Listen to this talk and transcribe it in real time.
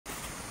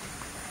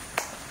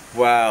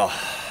Wow,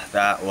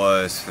 that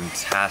was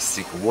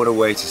fantastic. What a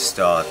way to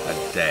start a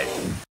day.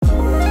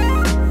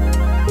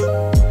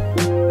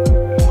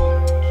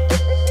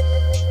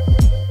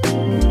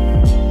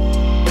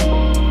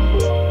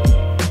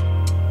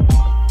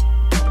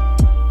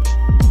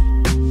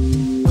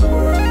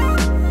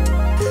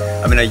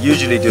 I mean, I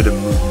usually do the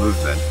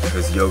movement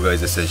because yoga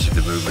is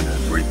essentially the movement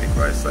and breathing,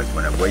 right? It's like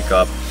when I wake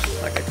up,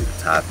 like I do the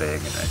tapping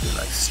and I do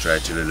like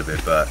stretch a little bit,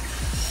 but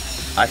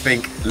I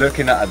think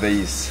looking at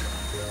these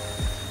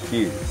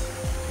views,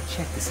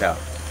 check this out.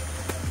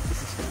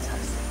 This is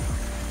fantastic.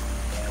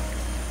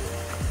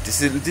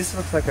 This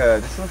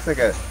looks like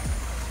a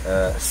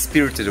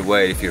spirited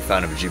away if you're a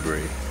fan of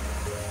Ghibli,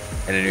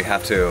 and then you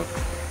have to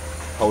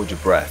hold your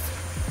breath.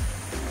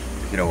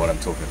 You know what I'm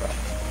talking about.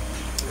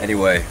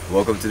 Anyway,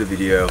 welcome to the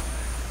video.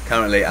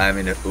 Currently I'm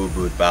in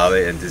Ubud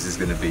Bali, and this is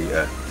going to be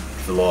a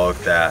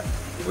vlog that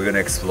we're going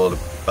to explore the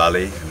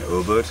Bali and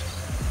Ubud.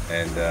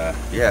 And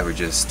yeah, we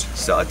just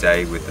start a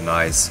day with a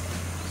nice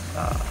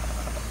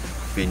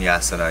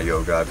vinyasana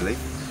yoga, I believe.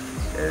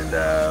 And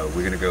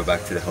we're going to go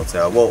back to the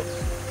hotel. Well,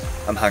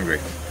 I'm hungry.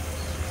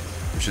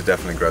 We should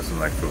definitely grab some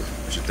like food.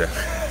 We should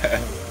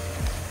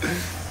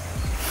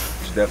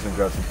definitely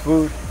grab some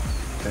food.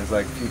 There's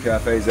like a few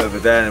cafes over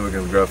there, and we're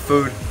going to grab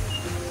food.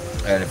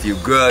 And if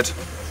you're good,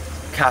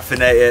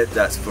 caffeinated,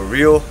 that's for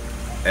real.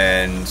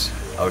 And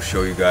I'll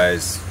show you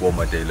guys what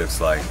my day looks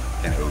like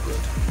in Ubud.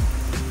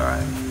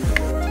 Alright.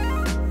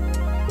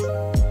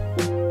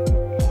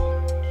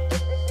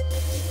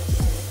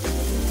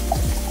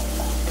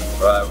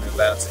 Alright, we're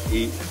about to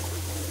eat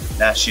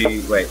nashi,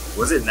 wait,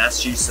 was it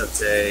nashi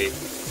satay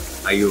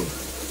ayum?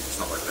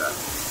 Something like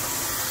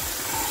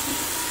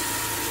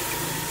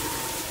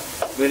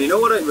that. Man, you know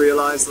what I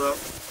realized though?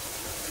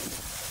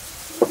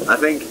 I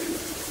think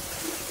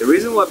the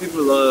reason why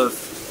people love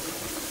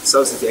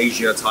Southeast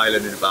Asia,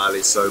 Thailand and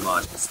Bali so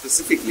much,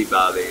 specifically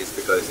Bali, is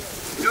because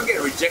you don't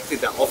get rejected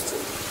that often.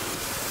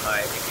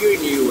 Like, if you're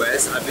in the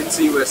US, I've been to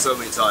the US so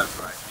many times,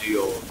 right? New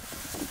York,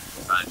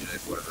 Los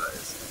Angeles, whatever that is.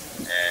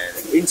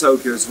 And in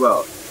Tokyo as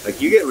well. Like,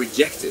 you get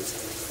rejected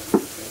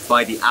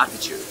by the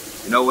attitude.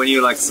 You know, when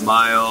you like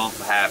smile,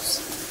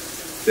 perhaps,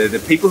 the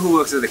people who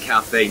work at the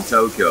cafe in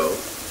Tokyo,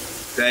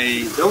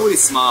 they don't really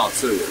smile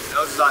to you.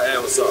 They're just like, hey,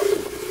 what's up?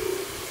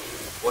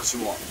 What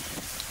you want?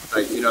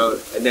 Like, you know,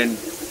 and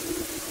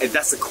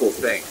that's the cool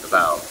thing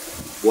about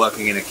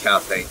working in a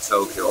cafe in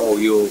Tokyo. Oh,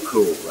 you're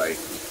cool, right?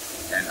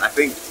 And I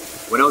think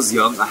when I was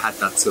young, I had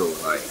that too,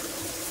 right?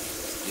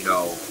 You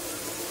know,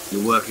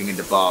 you're working in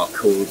the bar,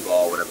 cool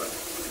bar, whatever.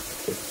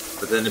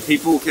 But then the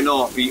people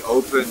cannot be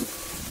open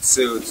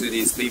to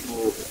these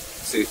people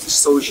to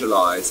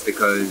socialize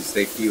because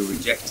they feel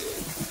rejected.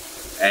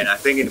 And I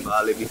think in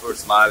Bali, people are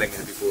smiling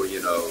and people are,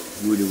 you know,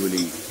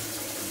 really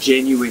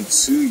genuine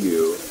to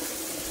you.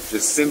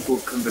 Just simple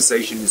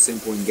conversation and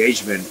simple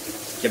engagement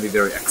can be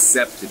very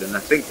accepted. And I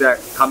think that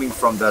coming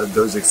from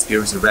those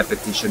experiences,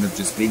 repetition of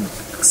just being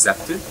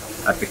accepted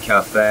at the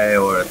cafe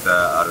or at the,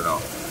 I don't know,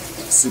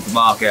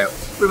 supermarket,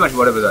 pretty much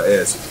whatever that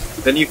is,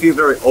 then you feel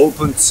very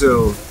open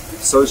to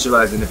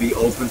socialize and to be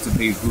open to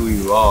be who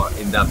you are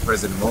in that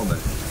present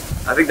moment.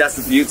 I think that's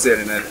the beauty,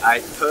 and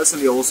I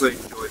personally also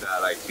enjoy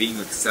that, like being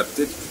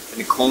accepted on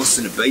a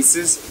constant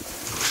basis,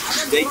 on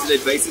a day-to-day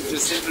basis,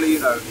 just simply, you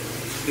know,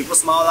 people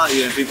smile at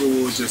you and people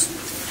will just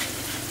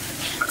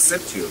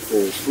accept you for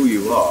who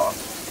you are.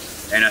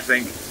 And I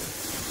think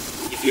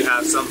if you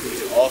have something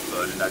to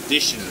offer, and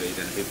additionally,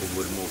 then people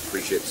would more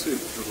appreciate too.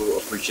 People will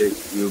appreciate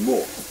you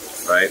more,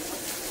 right?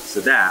 So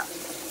that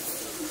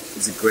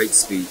is a great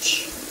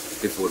speech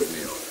before the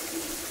meal.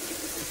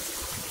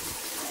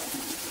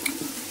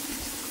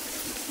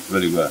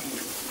 Really good.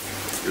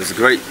 It was a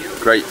great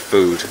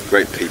food,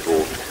 great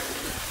people.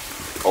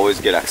 Always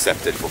get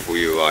accepted for who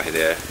you are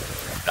here.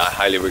 And I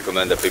highly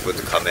recommend that people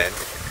to come in.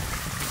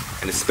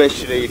 And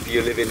especially if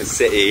you live in a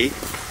city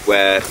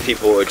where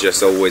people are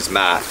just always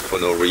mad for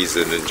no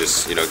reason and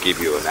just, you know, give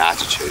you an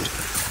attitude.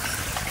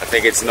 I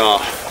think it's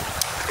not a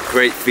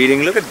great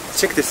feeling.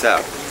 Check this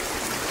out.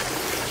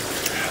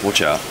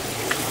 Watch out.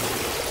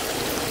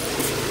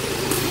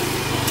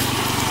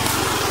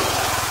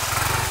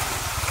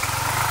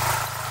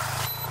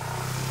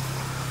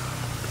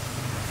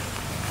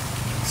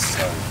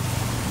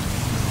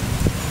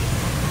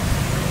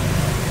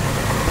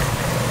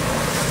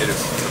 It is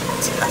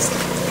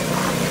fantastic.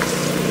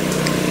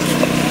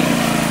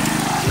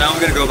 Now I'm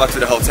gonna go back to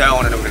the hotel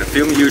and then I'm gonna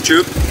film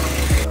YouTube.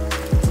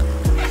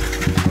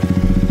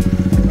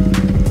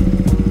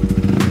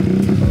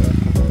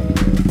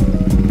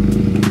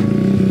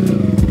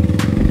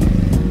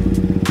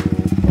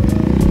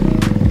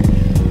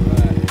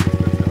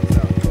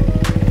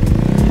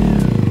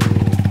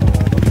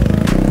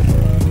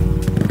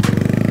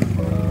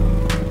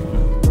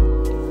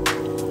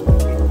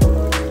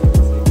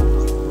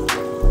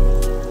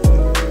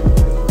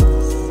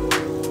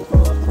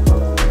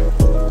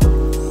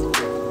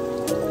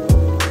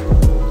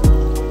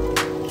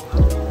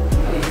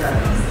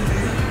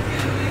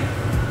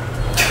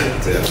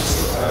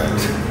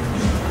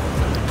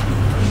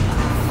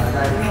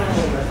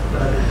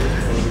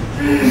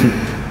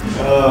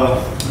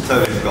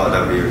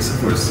 we're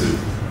supposed to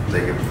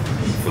take a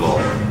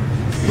vlog.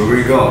 Where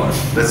we go?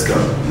 Let's go.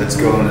 Let's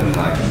go on a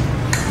night.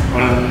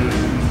 On a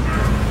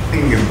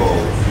thinking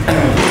bowl.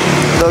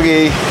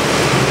 Doggy,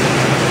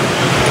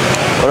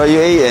 what are you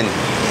eating?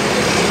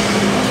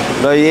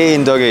 What are you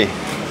eating, doggy?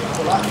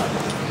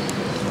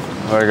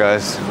 Alright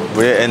guys,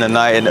 we're in a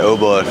night in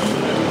Ubud.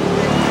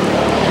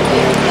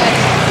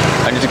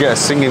 I need to get a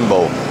singing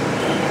bowl.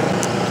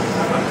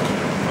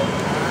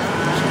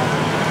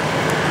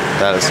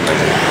 That is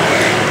amazing.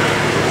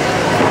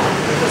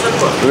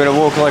 We're gonna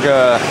walk like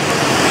a.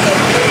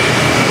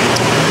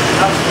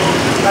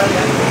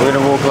 We're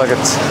gonna walk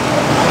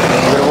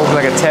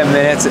like a 10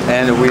 minutes,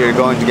 and we are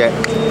going to get.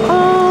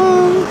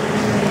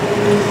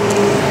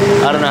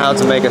 I don't know how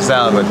to make a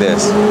sound with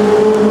this.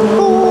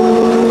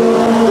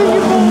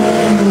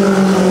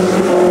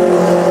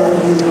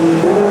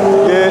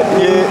 Yeah.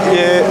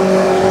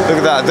 Look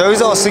at that.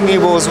 Those are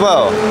singable as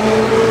well.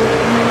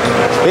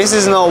 This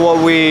is not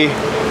what we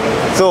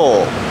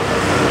thought.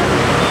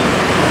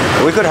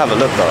 We could have a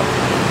look though.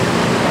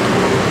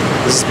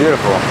 This is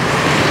beautiful.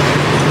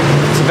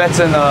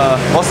 Tibetan,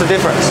 what's the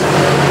difference?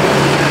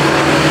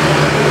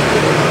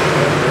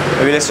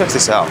 Maybe let's check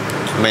this out.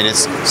 I mean,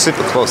 it's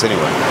super close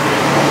anyway.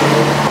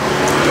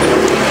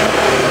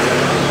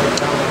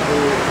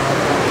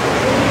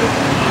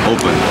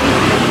 Open.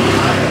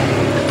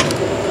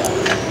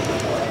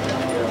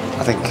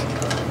 I think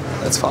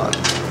that's fine.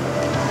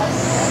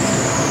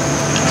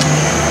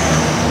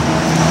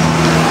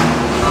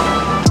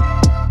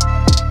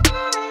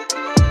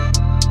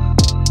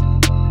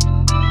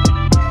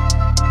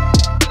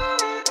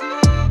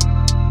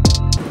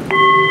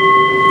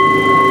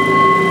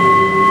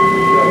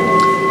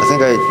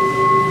 I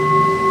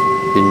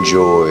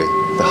enjoy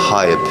the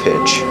higher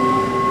pitch.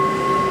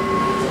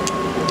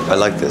 I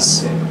like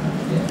this.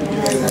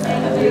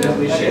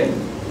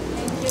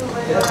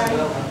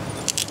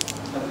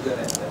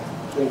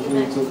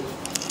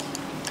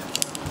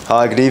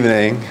 Hi, good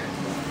evening.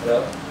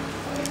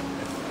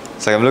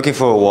 It's like I'm looking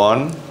for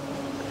one.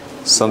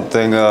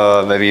 Something,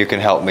 maybe you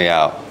can help me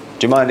out.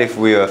 Do you mind if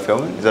we are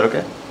filming? Is that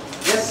okay?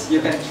 Yes, you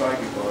can try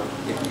before.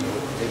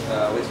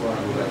 Which one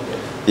you like it?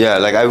 Yeah,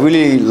 like I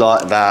really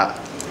like that.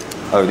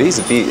 Oh, these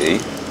are beauty.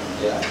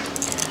 Yeah.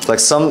 Like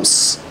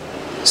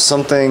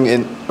something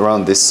in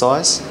around this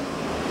size.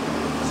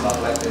 Not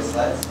like this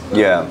size.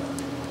 Yeah.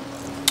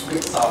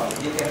 Quick sound.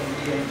 You can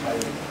try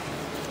it.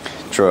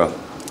 True.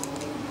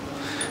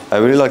 I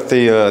really like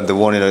the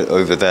one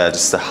over there,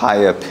 just the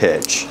higher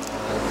pitch.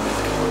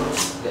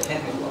 The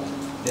handmade one.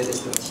 That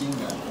is the machine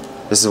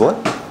made. This is what?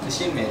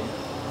 Machine made.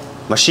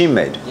 Machine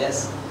made?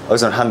 Yes. Oh,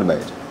 it's not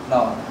handmade?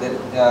 No,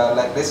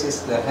 like this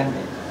is the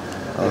handmade.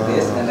 Like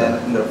this, and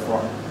then in the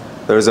front.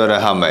 There is other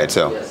handmade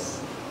too. Yes.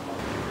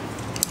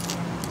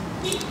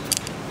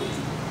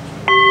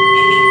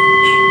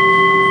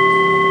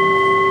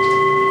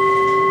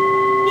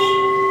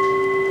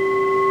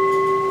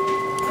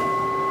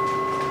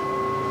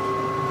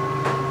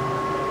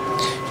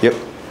 Yep.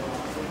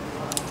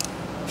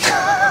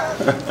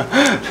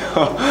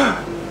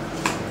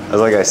 It's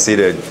like I see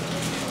the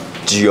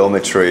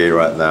geometry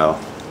right now.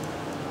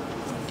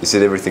 You see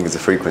everything is a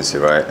frequency,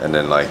 right? And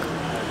then like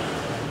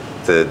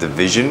the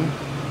vision,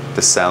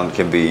 the sound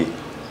can be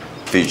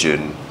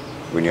vision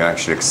when you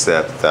actually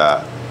accept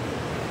that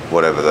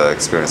whatever the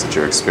experience that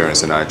you're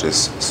experiencing. I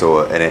just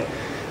saw it, and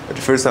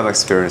the first time I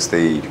experienced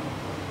the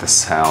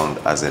sound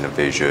as in a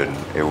vision,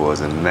 it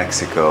was in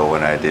Mexico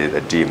when I did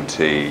a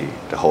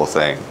DMT, the whole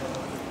thing.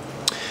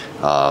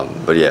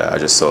 But yeah, I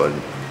just saw a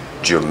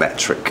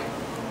geometric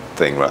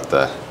thing right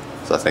there,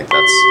 so I think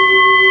that's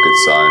a good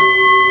sign.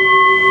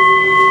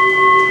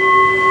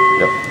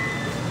 Yep.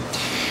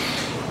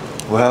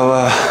 Well,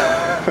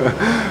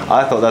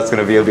 I thought that's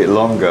going to be a bit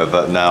longer,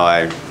 but now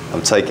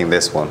I'm taking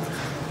this one.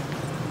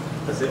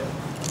 That's it?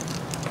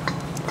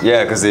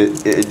 Yeah, because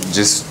it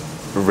just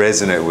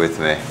resonated with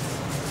me.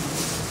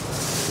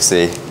 You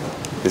see,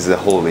 this is a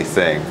holy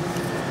thing.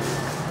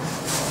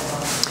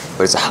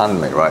 But it's a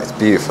handmade, right? It's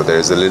beautiful.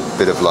 There's a little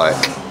bit of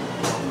like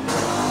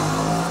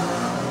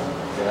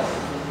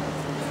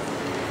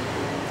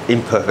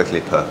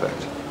imperfectly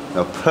perfect.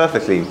 No,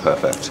 perfectly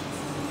imperfect.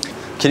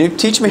 Can you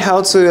teach me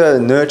how to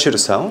nurture the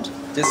sound?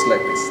 Just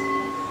like this.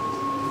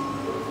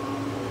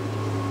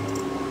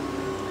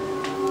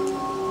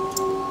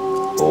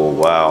 Oh,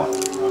 wow.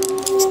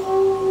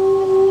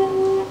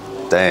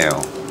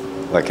 Damn.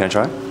 Wait, can I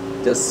try?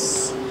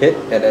 Just hit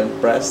and then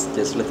press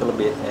just a little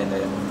bit and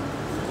then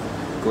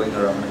going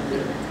around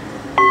here.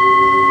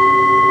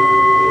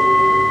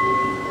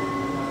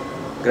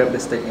 Grab the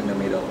stick in the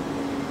middle.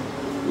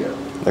 Here.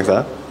 Like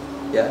that?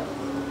 Yeah.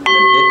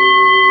 Then hit.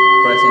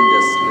 Pressing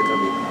just a little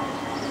bit.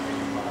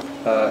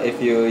 If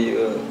you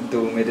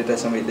do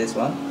meditation with this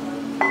one,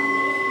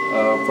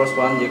 first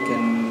one you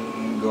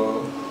can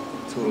go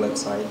to left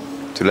side.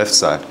 To left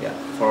side? Yeah.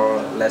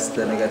 For less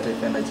the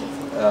negative energy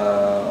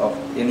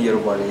in your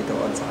body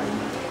to outside.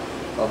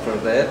 After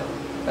that,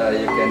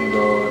 you can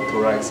go to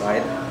right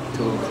side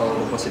to call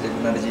the positive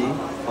energy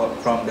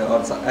from the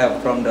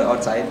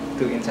outside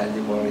to inside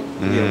your body.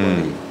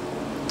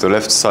 So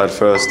left side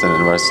first and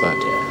then right side.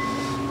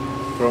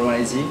 Yeah. From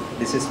easy,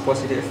 this is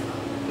positive,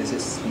 this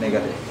is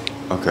negative.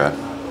 Okay.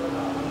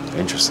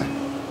 Interesting.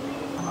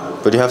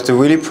 But you have to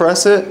really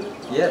press it?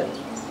 Yeah.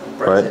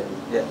 Press right? It.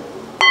 Yeah.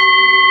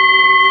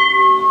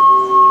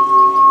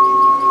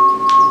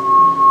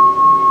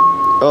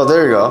 Oh,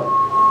 there you go.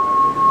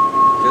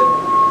 Good.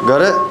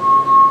 Got it?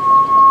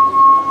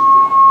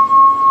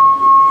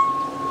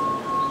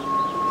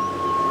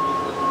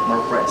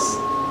 More press.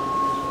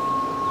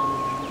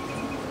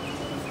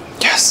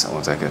 Yes, I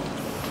will take it.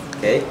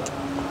 Okay.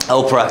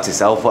 I'll practice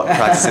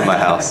in my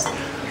house.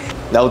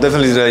 I'll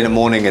definitely do that in the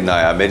morning and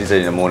night. I meditate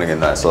in the morning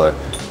and night, so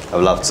I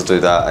would love to do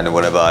that. And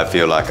whenever I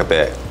feel like a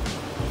bit,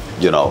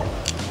 you know,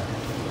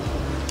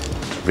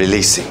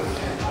 releasing,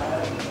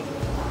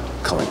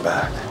 coming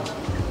back.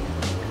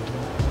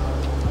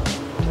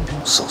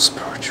 So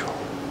spiritual.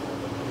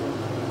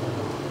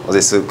 Was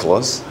it so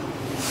close?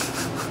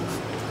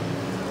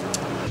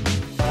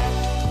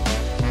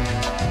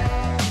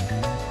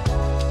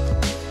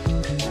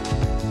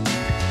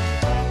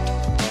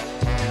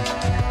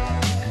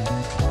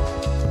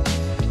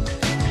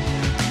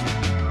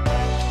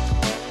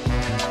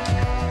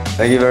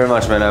 Thank you very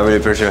much, man. I really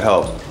appreciate your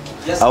help.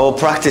 Yes. I will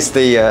practice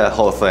the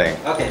whole thing.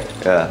 Okay.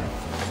 Yeah.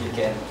 You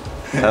can.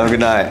 Have a good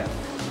night.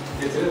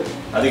 You too.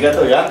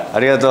 Arigato ya.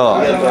 Arigato.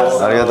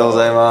 Arigatou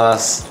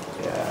gozaimasu.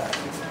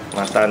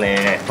 Mata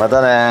ne.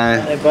 Mata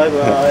ne. Bye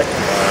bye.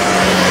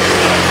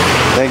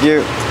 Thank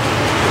you.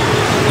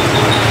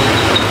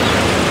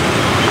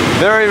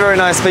 Very, very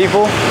nice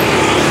people.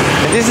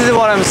 And this is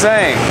what I'm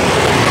saying.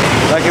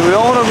 Like, if we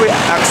all want to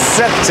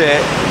accept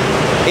it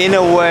in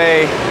a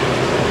way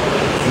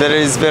that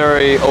is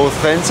very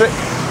authentic,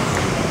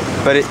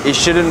 but it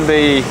shouldn't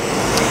be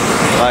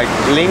like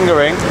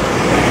lingering.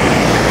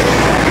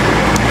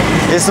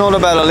 It's not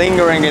about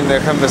lingering in the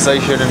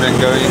conversation and then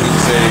going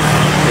into,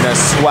 you know,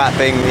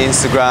 swapping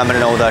Instagram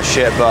and all that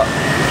shit, but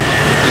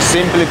just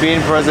simply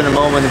being present in the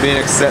moment and being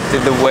accepted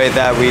the way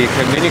that we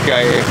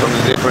communicate from a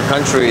different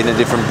country in a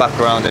different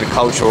background and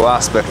cultural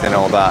aspect and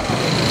all that.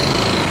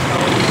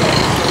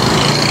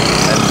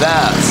 And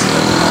that's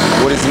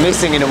what is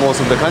missing in most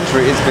of the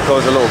country, is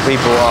because a lot of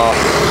people are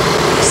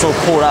so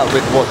caught up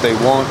with what they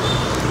want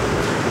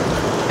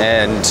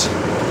and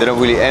they don't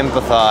really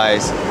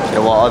empathize, you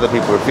know, what other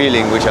people are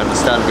feeling, which I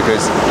understand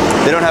because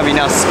they don't have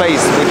enough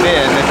space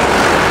within,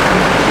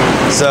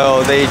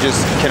 so they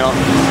just cannot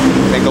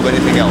think of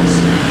anything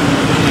else.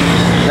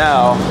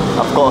 Now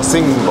I've got a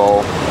singing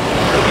bowl,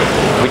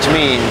 which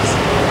means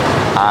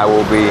I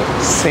will be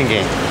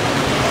singing.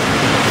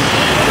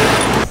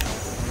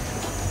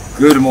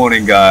 Good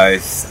morning,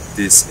 guys.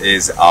 This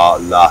is our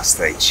last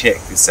day.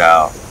 Check this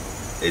out.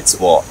 It's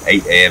what,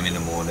 8 AM in the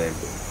morning.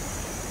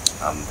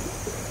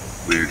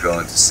 We're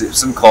going to sip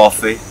some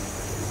coffee,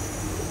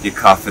 get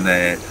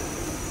caffeinated,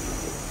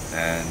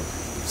 and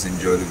just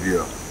enjoy the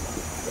view.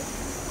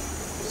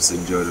 Just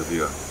enjoy the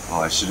view.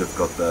 Oh, I should have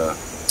got the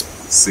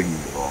singing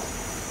bowl.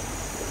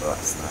 Oh,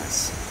 that's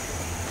nice.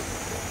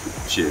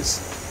 Cheers.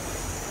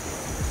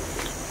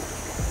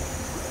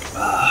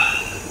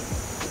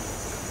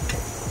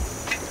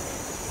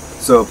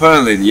 So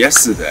apparently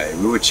yesterday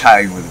we were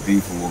chatting with a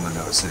beautiful woman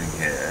that was sitting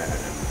here,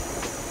 and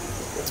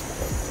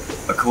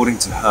according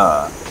to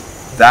her,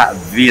 that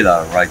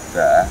villa right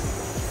there,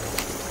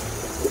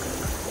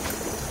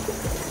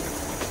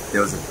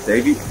 there was a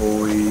David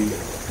Bowie,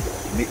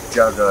 Mick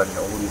Jagger and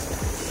all these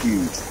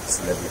huge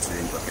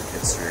celebrity like in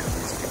history and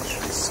music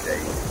industry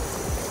stayed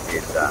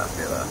in that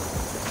villa.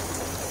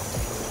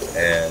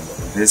 And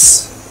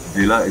this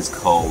villa is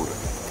called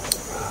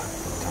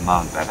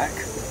Taman Babak.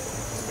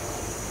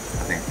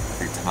 I think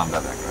Taman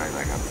Babak, right?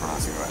 Like I'm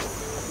pronouncing it right.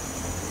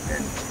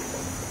 And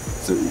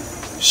so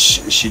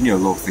she knew a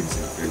lot of things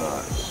in the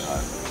villa,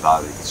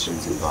 Bali, because she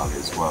was in Bali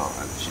as well.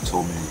 And she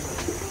told me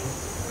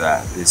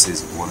that this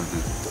is one of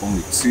the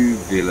only two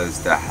villas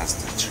that has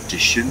the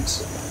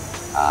traditions.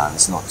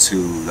 It's not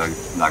too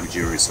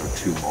luxurious or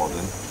too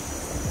modern.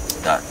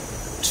 That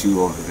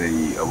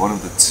one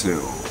of the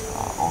two,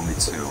 only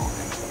two in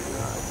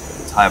the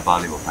entire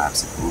Bali, or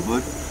perhaps in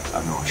Ubud,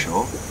 I'm not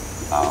sure.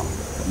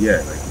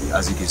 Yeah, like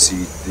as you can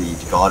see, the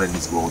garden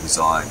is well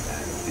designed,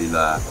 and the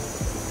villa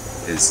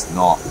is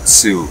not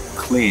too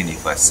clean,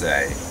 if I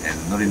say,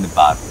 and not in the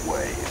bad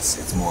way.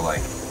 It's more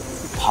like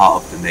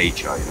part of the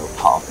nature, you know,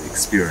 part of the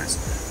experience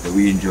that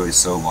we enjoy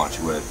so much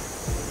with.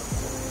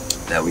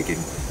 That we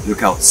can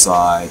look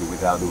outside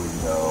without the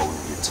window,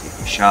 we can take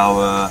a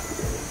shower,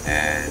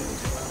 and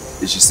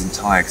it's just the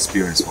entire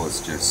experience was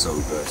just so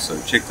good. So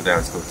check it out,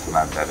 it's called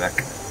Taman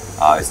Babak.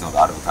 It's not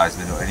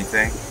advertisement or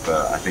anything,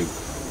 but I think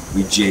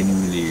we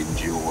genuinely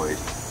enjoyed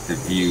the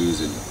views,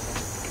 and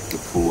the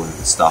pool and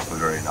the stuff are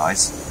very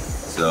nice.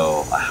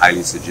 So I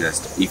highly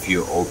suggest, if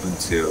you're open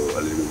to a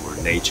little bit more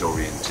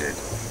nature-oriented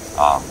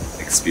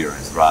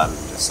experience rather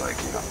than just like,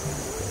 you know,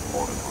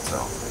 modern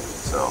hotel.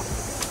 So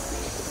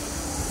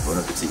bon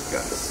appetit,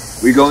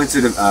 guys. We're going to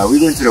the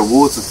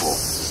waterfall.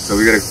 So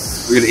we're gonna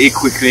eat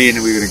quickly and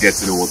then we're gonna get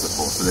to the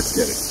waterfall. So let's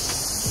get it.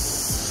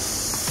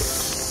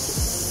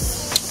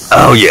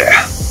 Oh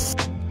yeah.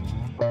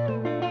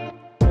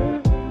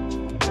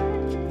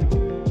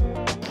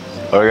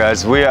 Alright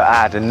guys, we are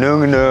at the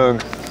Nung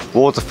Nung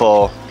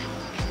waterfall.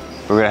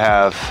 We're gonna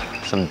have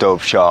some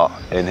dope shot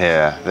in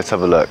here. Let's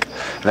have a look.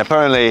 And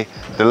apparently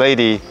the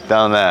lady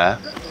down there,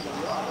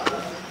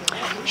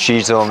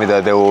 she told me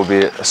that there will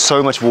be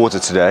so much water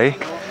today,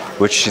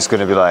 which is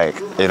gonna be like,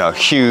 you know,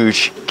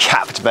 huge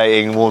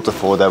captivating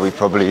waterfall that we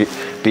probably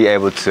be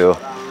able to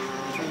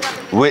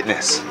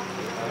witness.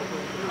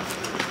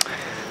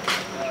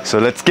 So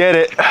let's get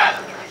it.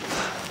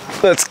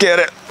 Let's get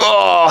it.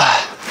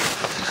 Oh.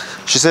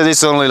 She said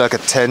it's only like a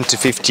 10 to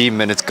 15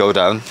 minutes go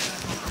down.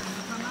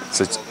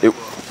 So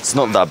it's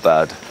not that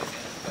bad.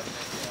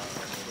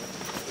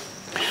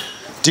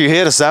 Do you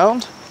hear the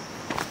sound?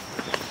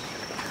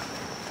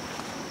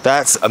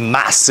 That's a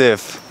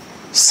massive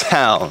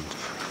sound.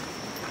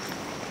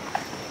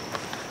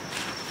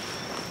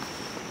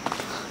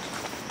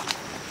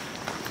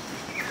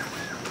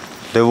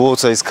 The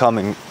water is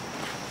coming.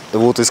 The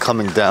water is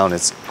coming down.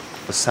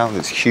 The sound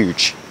is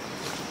huge.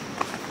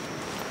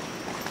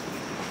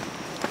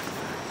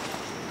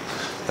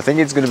 I think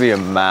it's going to be a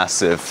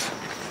massive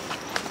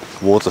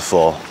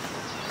waterfall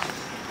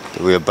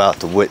that we're about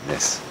to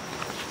witness.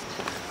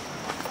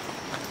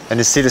 And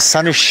you see the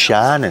sun is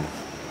shining.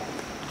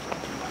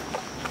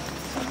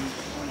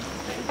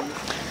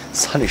 The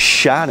sun is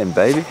shining,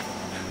 baby.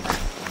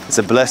 It's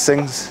a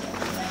blessing.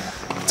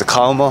 It's a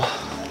karma.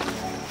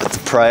 It's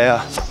a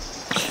prayer.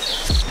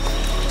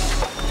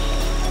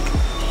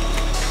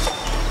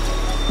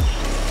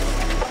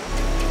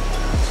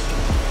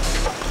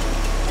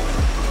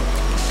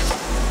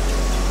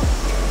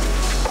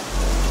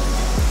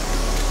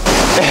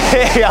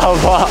 Hey,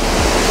 Alba.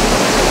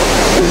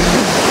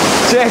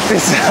 Check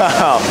this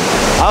out.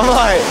 I'm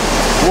like,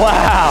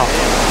 wow.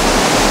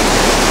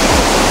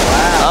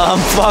 I'm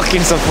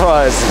fucking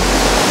surprised.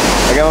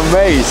 Like, I'm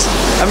amazed.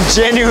 I'm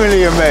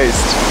genuinely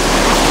amazed.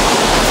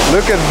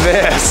 Look at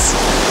this.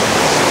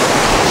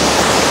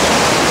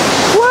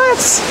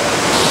 What?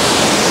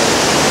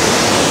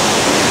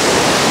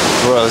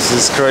 Bro, this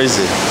is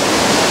crazy.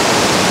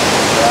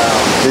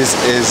 Wow. This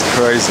is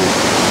crazy.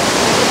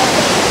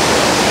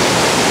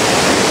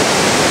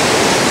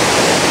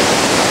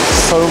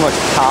 So much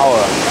power.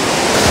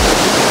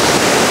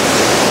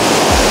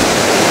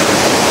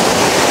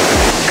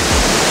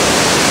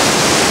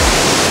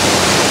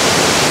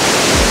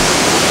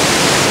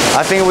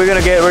 I think we're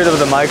gonna get rid of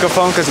the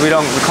microphone because we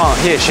can't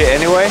hear shit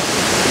anyway.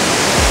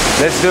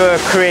 Let's do a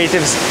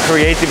creative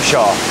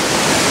shot.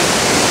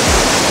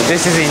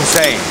 This is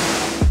insane.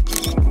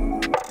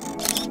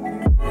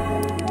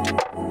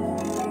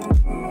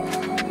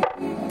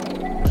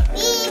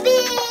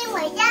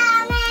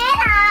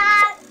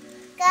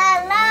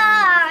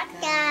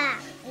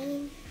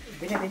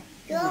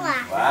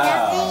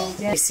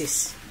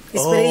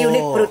 It's very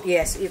unique fruit,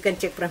 yes. You can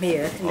check from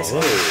here.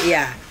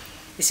 Yeah.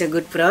 It's a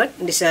good fruit.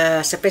 It's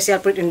a special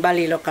fruit in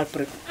Bali, local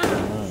fruit.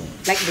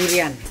 Like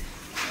durian.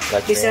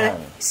 Like It's a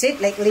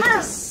seed like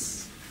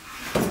lettuce.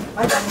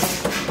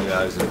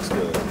 Yeah, this looks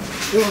good.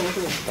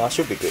 That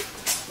should be good.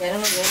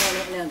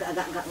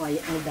 Agak-agak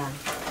wayak mudah.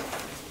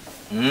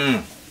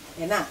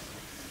 Enak.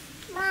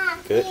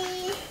 Good.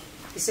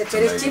 It's a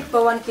very cheap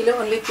for 1 kilo,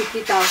 only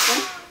 50,000.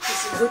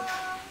 It's good.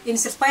 In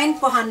Spain,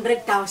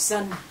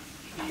 400,000.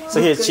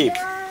 So here it's cheap.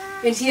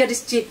 And here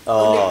is cheap,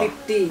 only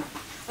 50.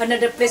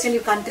 Another place in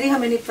your country, how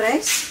many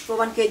price for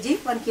 1 kg,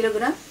 1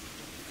 kilogram?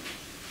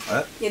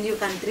 What? In your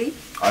country?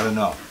 I don't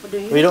know. What do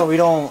you We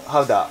don't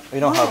have that. We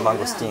don't have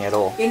mangosteen at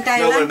all. In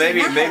Thailand, No, but maybe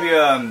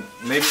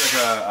like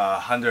a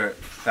 100,000.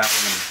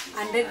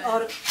 100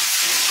 or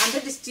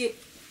 100 is cheap.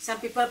 Some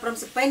people from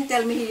Spain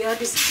tell me here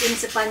this in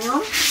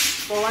Spanyol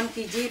for 1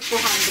 kg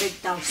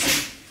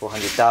 400,000.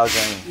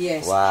 400,000.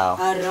 Yes. Wow.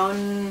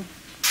 Around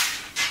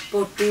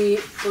 $40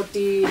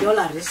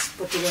 is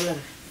 $40.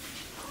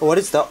 Oh, what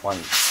is that one?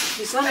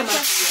 This one is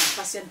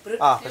passion fruit.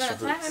 Ah, passion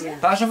fruit. Yeah.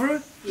 Passion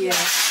fruit? Yeah.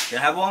 Can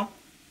I have one?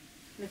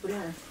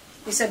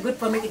 It's a good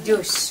for make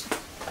juice.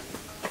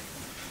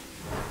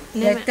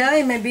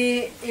 Later,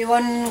 maybe you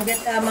want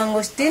get a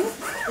mangosteen,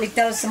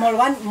 little small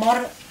one,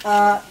 more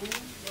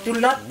too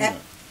lot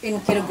in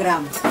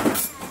kilogram.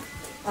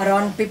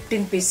 Around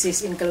 15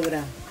 pieces in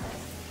kilogram.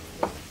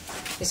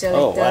 It's a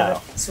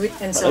little sweet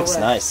and sour. That looks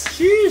nice.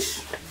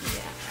 Sheesh.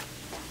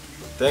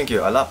 Thank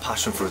you. I love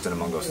passion fruit and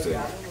mangosteen.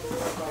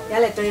 Yeah,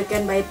 later you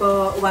can buy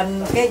for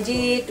 1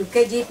 kg, 2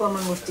 kg for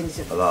mangosteen.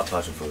 I love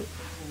passion fruit.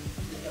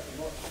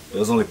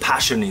 There's only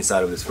passion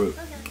inside of this fruit.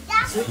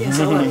 Sweet and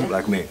sour.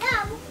 Like me.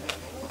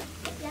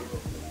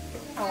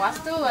 Awas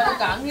tuh, ada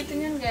gang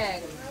itunya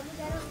geng.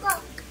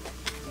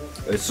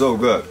 It's so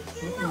good.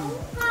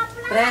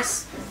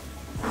 Press.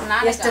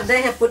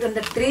 Yesterday I put on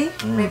the tree,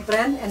 my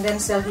friend, and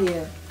then sell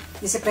here.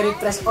 This is very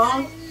fresh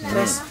all,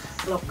 fresh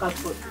local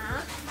food.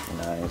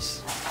 Nice.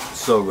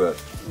 So good.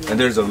 And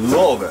there's a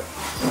lot of it.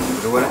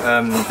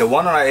 The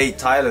one I ate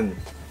Thailand,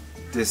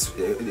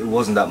 it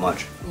wasn't that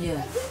much.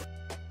 Yeah.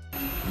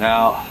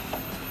 Now,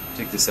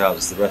 check this out.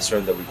 It's the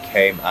restaurant that we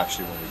came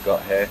actually when we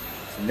got here.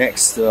 It's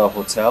next to our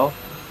hotel.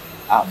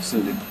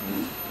 Absolutely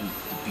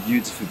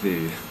beautiful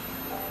view.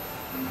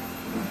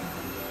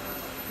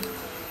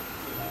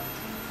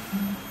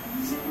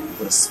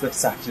 a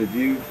spectacular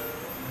view.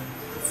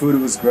 The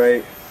food was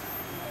great.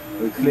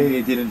 We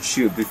clearly didn't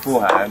shoot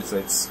beforehand, so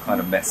it's kind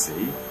of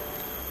messy.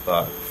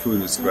 But the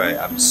food was great.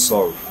 I'm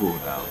so full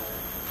now.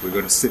 We're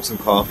gonna sip some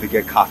coffee,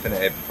 get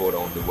caffeinated before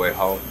on the way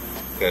home,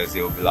 because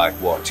it'll be like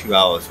what, 2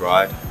 hours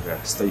ride. We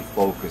gotta stay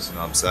focused, you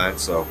know what I'm saying?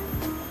 So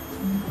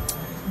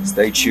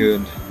stay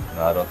tuned.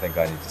 No, I don't think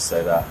I need to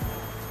say that.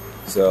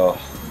 So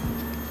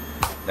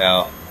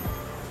now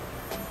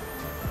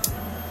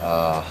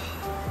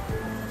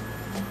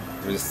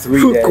it was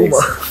 3 days.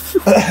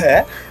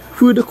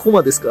 Food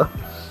coma ですか?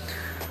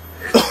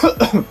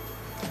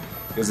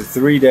 It was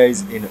 3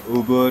 days in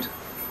Ubud.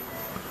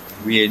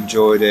 We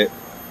enjoyed it,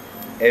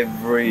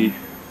 every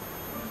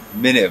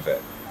minute of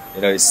it.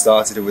 You know, it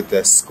started with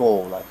the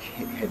squall, like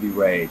heavy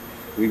rain.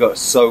 We got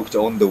soaked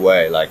on the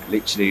way, like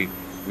literally,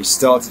 we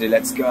started it,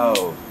 let's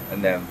go,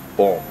 and then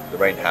boom, the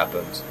rain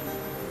happened,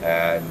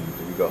 and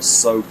we got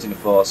soaked in the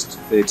first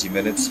 30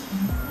 minutes,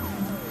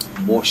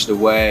 washed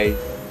away,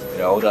 you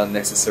know, all the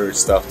unnecessary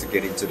stuff to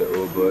get into the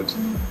Ubud,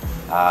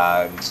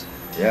 and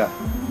yeah,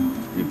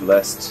 we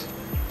blessed,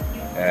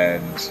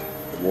 and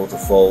the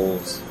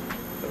waterfalls,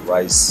 the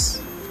rice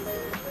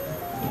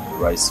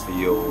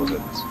fields,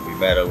 and we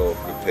met a lot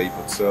of good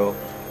people, so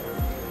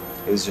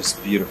it was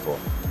just beautiful.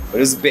 But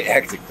it was a bit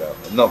hectic though,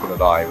 I'm not gonna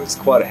lie, it was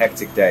quite a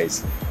hectic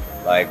days.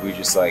 Like we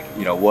just like,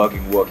 you know,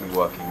 working,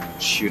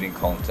 shooting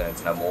content,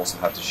 and I'm also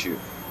had to shoot,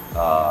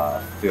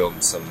 film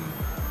some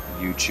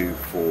YouTube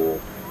for,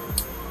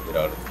 you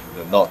know,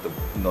 not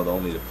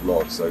only the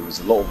vlog, so it was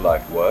a lot of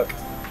like work.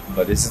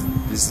 But this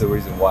is the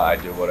reason why I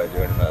do what I do,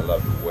 and I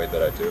love the way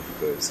that I do it,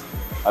 because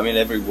I mean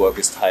every work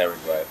is tiring,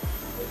 right?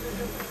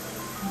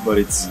 But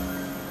it's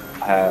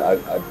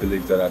I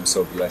believe that I'm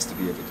so blessed to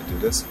be able to do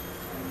this.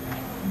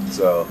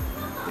 So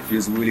it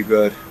feels really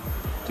good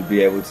to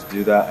be able to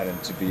do that,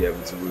 and to be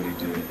able to really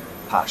do it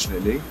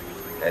passionately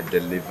and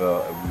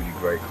deliver a really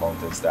great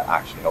content that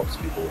actually helps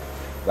people,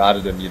 rather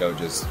than, you know,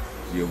 just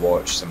you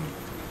watch some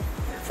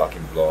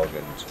fucking vlog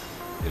and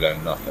you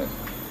learn nothing.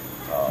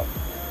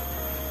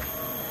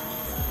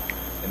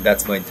 And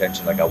that's my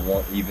intention. Like I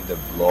want even the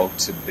vlog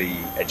to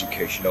be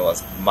educational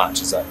as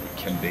much as it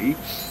can be,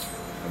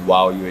 and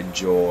while you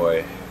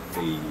enjoy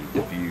the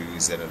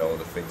views and all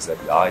the things that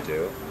I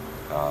do,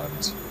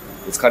 and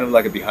it's kind of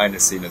like a behind the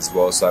scene as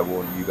well. So I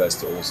want you guys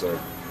to also,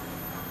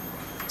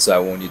 so I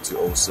want you to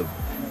also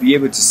be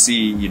able to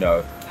see, you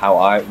know,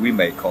 how we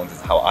make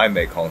content, how I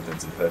make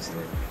content, and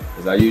personally,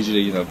 because I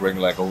usually, you know, bring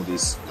like all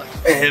this like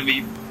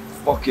heavy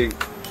fucking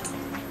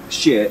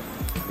shit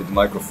with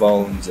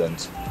microphones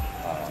and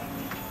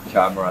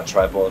camera,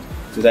 tripod.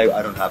 Today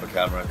I don't have a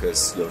camera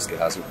because Yosuke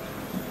has it.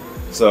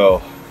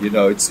 So, you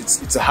know,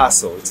 it's a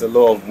hassle. It's a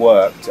lot of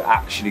work to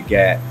actually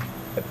get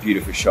a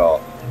beautiful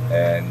shot,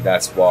 and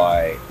that's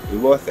why it's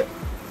worth it.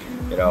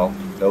 You know,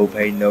 no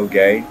pain, no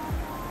gain.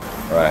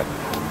 Right,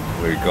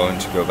 we're going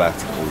to go back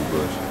to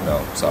Ubud.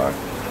 No, sorry.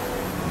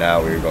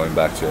 Now we're going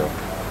back to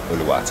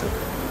Uluwatu.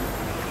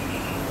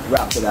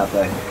 Wrap it up,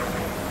 eh?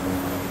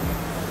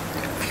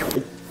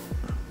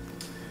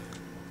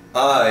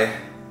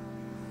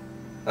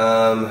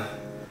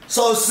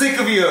 So sick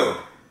of you!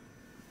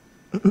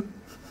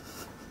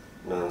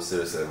 No, I'm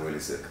seriously, I'm really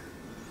sick.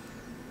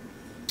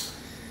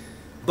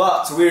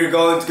 But we're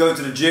going to go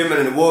to the gym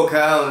and work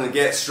out and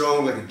get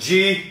strong like a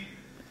G.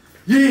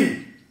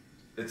 Yee!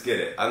 Let's get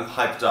it. I'm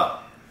hyped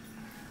up.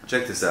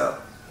 Check this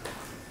out.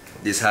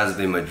 This has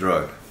been my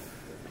drug.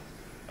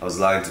 I was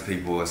lying to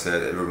people and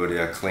said everybody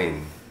are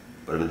clean,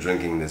 but I'm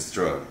drinking this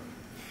drug,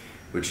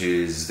 which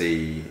is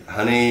the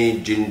honey,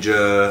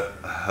 ginger,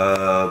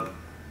 herb,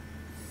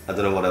 I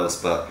don't know what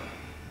else, but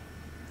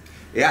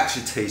it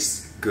actually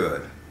tastes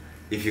good.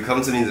 If you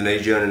come to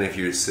Indonesia and if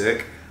you're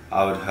sick,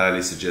 I would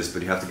highly suggest,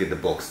 but you have to get the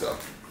box though.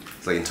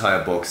 It's like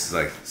entire box is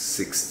like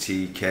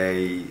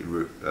 60k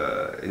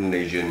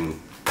Indonesian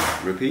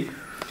rupee,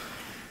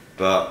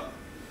 but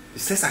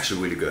it tastes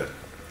actually really good,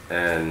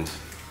 and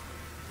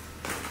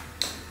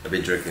I've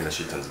been drinking a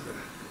shit tons of it.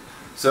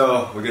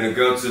 So we're gonna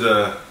go to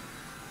the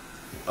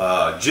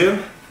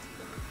gym,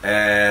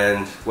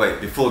 and wait,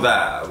 before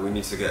that we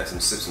need to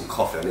sip some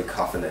coffee. I need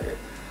caffeinated.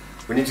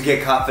 We need to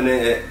get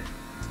caffeinated,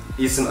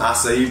 eat some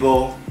acai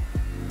bowl.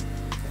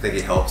 I think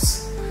it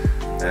helps,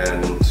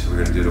 and we're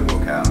gonna do the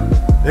workout.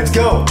 Let's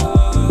go!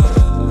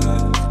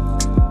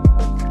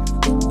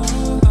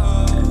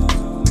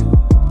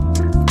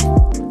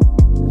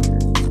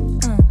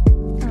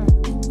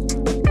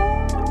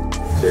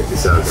 Check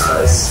this out,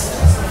 guys.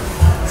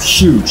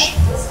 Huge.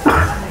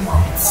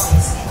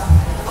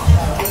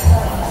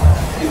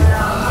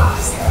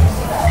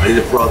 I need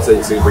a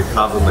protein to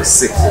recover my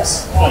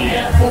sickness.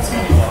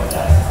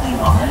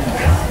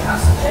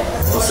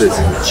 What's this,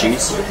 in the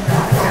cheese?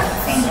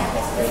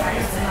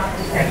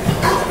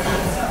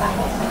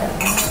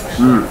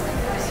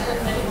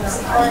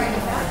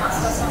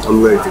 I'm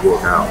ready to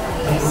work out.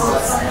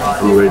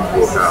 I'm ready to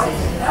work out.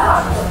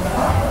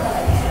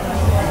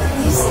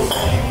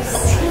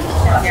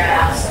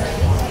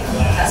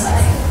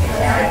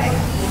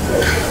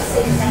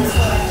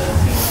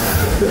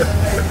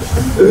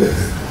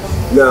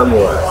 No, I'm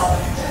alright.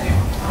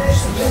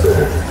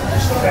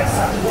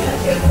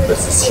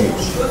 This is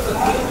huge.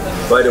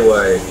 By the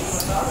way,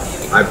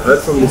 I've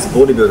heard from this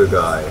bodybuilder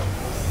guy,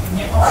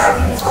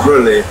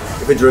 really,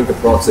 if you drink a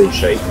protein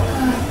shake,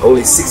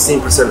 only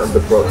 16% of the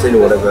protein,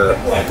 whatever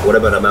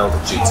amount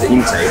of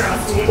intake,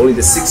 only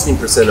the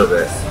 16% of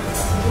it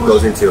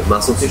goes into your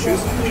muscle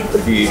tissues.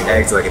 But if you eat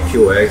eggs, like a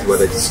pure egg,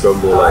 whether it's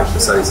scrambled like the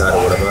sunny side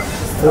or whatever,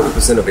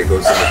 40% of it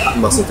goes into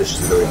muscle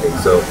tissues and everything.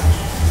 So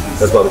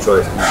that's why I'm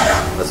trying to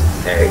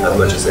eat as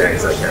much as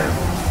eggs as I can.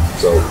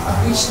 So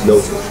no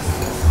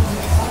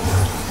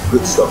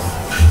good stuff.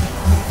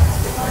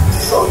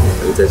 Oh,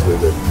 it tastes really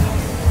good.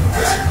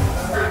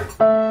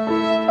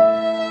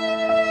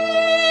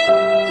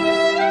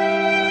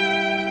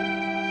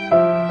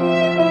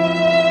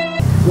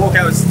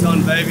 Workout's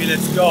done, baby.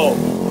 Let's go.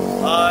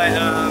 I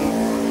am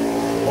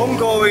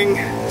ongoing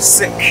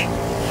sick,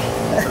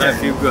 but I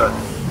feel good.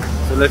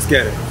 So let's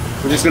get it.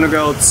 We're just gonna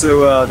go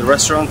to the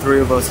restaurant. 3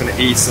 of us gonna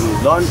eat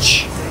some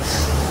lunch,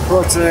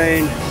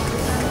 protein,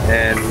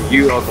 and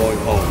you are going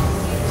home.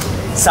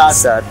 Sad.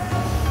 Sad.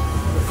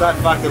 The sad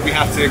fact that we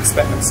have to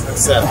accept.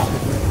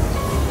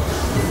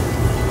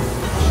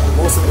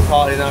 Most of the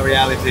part in our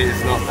reality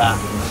is not that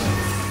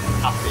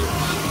happy.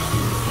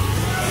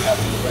 We have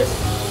to embrace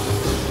it.